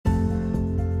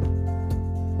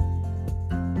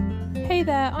Hey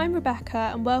there, I'm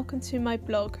Rebecca and welcome to my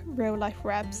blog, Real Life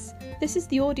Rebs. This is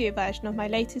the audio version of my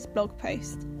latest blog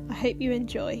post. I hope you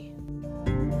enjoy.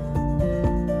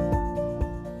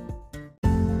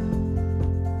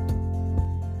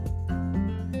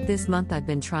 This month I've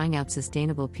been trying out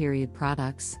sustainable period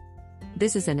products.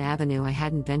 This is an avenue I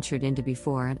hadn't ventured into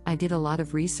before, and I did a lot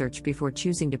of research before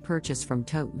choosing to purchase from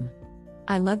Totem.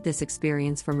 I loved this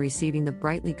experience, from receiving the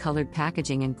brightly colored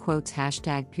packaging and quotes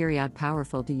 #period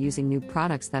powerful to using new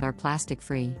products that are plastic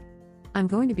free. I'm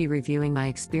going to be reviewing my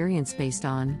experience based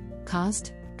on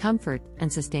cost, comfort,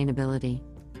 and sustainability.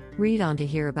 Read on to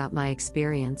hear about my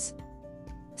experience.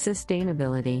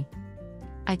 Sustainability.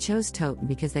 I chose Totem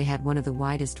because they had one of the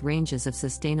widest ranges of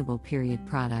sustainable period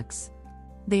products.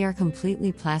 They are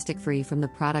completely plastic free from the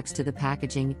products to the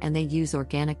packaging, and they use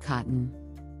organic cotton.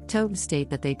 Totem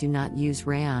state that they do not use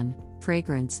rayon,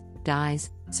 fragrance,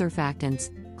 dyes, surfactants,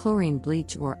 chlorine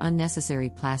bleach, or unnecessary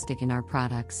plastic in our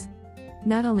products.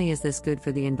 Not only is this good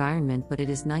for the environment, but it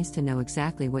is nice to know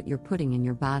exactly what you're putting in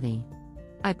your body.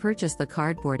 I purchased the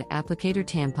cardboard applicator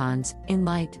tampons in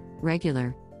light,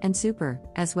 regular, and super,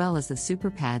 as well as the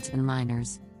super pads and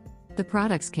liners. The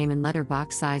products came in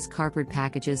letterbox size cardboard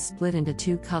packages split into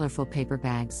 2 colorful paper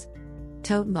bags.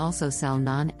 Totem also sell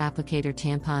non-applicator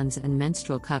tampons and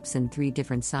menstrual cups in 3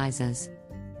 different sizes.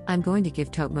 I'm going to give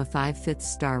Totem a 5/5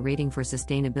 star rating for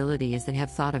sustainability, as they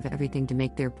have thought of everything to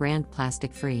make their brand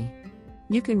plastic free.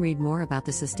 You can read more about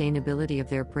the sustainability of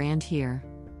their brand here.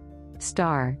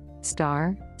 Star.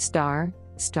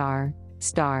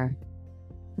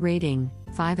 Rating,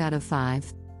 5 out of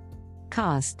 5.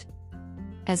 Cost.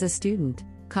 As a student,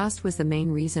 cost was the main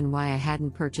reason why I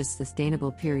hadn't purchased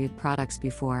sustainable period products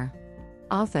before.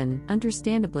 Often,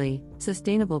 understandably,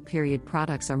 sustainable period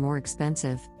products are more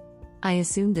expensive. I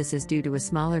assume this is due to a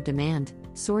smaller demand,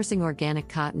 sourcing organic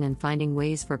cotton, and finding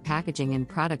ways for packaging and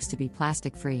products to be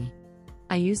plastic-free.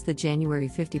 I used the January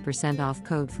 50% off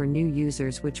code for new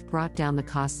users, which brought down the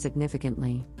cost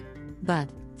significantly. But,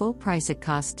 full price, it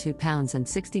costs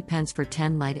 £2.60 for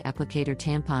 10 light applicator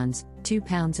tampons,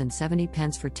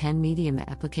 £2.70 for 10 medium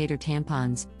applicator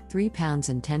tampons,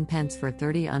 £3.10 for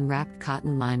 30 unwrapped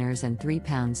cotton liners, and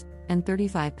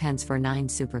 £3.35 for 9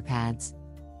 super pads.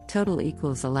 Total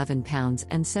equals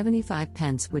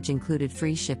 £11.75, which included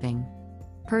free shipping.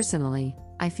 Personally,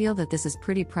 I feel that this is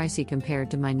pretty pricey compared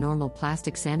to my normal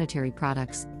plastic sanitary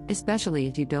products, especially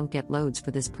if you don't get loads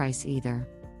for this price either.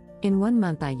 In 1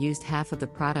 month I used half of the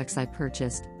products I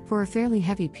purchased, for a fairly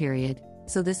heavy period,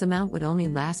 so this amount would only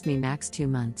last me max 2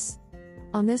 months.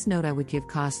 On this note, I would give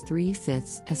cost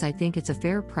 3/5, as I think it's a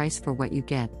fair price for what you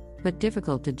get, but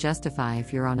difficult to justify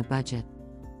if you're on a budget.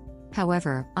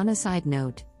 However, on a side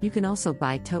note, you can also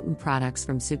buy Totem products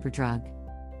from Superdrug.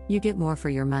 You get more for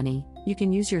your money. You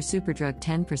can use your Superdrug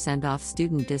 10% off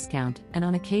student discount, and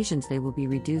on occasions they will be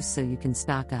reduced so you can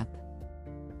stock up.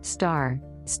 Star.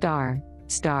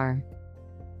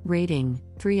 Rating,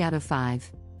 3 out of 5.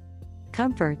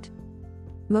 Comfort.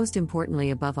 Most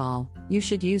importantly, above all, you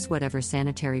should use whatever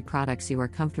sanitary products you are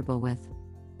comfortable with.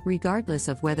 Regardless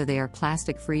of whether they are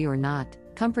plastic-free or not,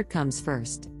 comfort comes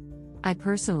first. I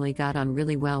personally got on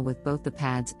really well with both the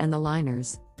pads and the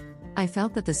liners. I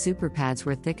felt that the super pads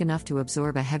were thick enough to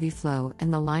absorb a heavy flow,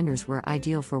 and the liners were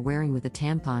ideal for wearing with a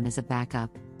tampon as a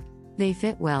backup. They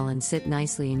fit well and sit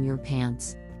nicely in your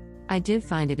pants. I did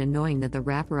find it annoying that the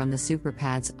wrapper on the super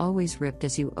pads always ripped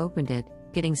as you opened it,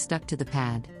 getting stuck to the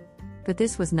pad. But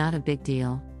this was not a big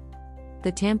deal.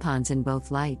 The tampons in both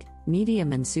light,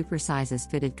 medium, and super sizes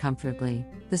fitted comfortably,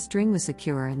 the string was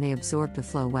secure, and they absorbed the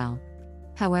flow well.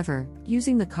 However,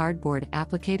 using the cardboard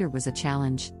applicator was a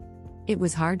challenge. It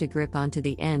was hard to grip onto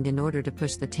the end in order to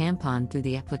push the tampon through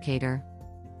the applicator.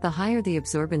 The higher the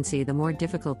absorbency, the more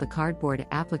difficult the cardboard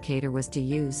applicator was to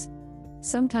use.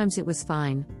 Sometimes it was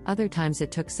fine, other times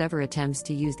it took several attempts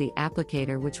to use the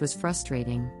applicator, which was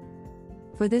frustrating.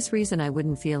 For this reason, I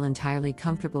wouldn't feel entirely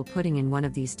comfortable putting in one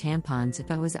of these tampons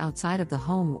if I was outside of the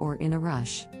home or in a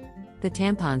rush. The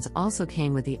tampons also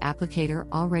came with the applicator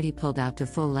already pulled out to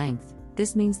full length.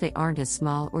 This means they aren't as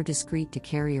small or discreet to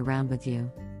carry around with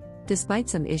you. Despite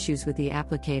some issues with the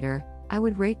applicator, I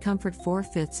would rate comfort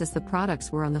 4/5, as the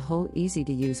products were on the whole easy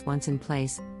to use once in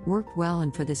place, worked well,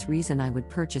 and for this reason I would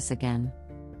purchase again.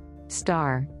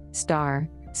 Star.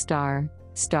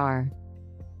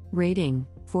 Rating,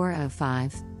 4 out of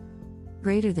 5.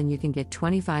 Greater than. You can get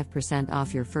 25%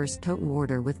 off your first Totem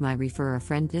order with my Refer a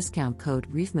Friend discount code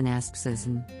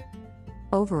REEFMANASKSEASON.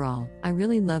 Overall, I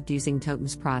really loved using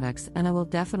Totem's products, and I will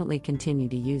definitely continue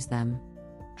to use them.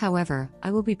 However,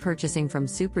 I will be purchasing from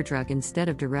Superdrug instead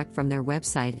of direct from their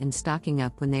website and stocking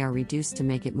up when they are reduced to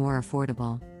make it more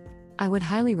affordable. I would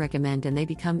highly recommend, and they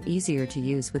become easier to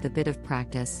use with a bit of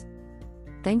practice.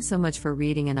 Thanks so much for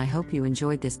reading, and I hope you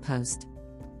enjoyed this post.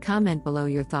 Comment below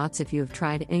your thoughts if you have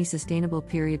tried any sustainable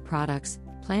period products,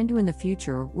 plan to in the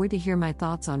future, or to hear my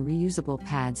thoughts on reusable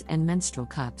pads and menstrual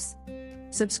cups.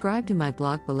 Subscribe to my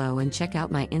blog below and check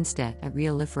out my Insta at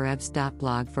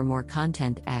realliferebs.blog for more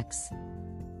content.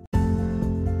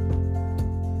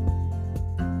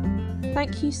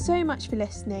 Thank you so much for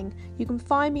listening. You can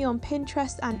find me on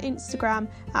Pinterest and Instagram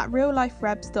at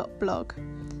realliferebs.blog.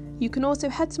 You can also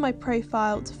head to my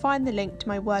profile to find the link to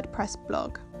my WordPress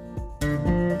blog.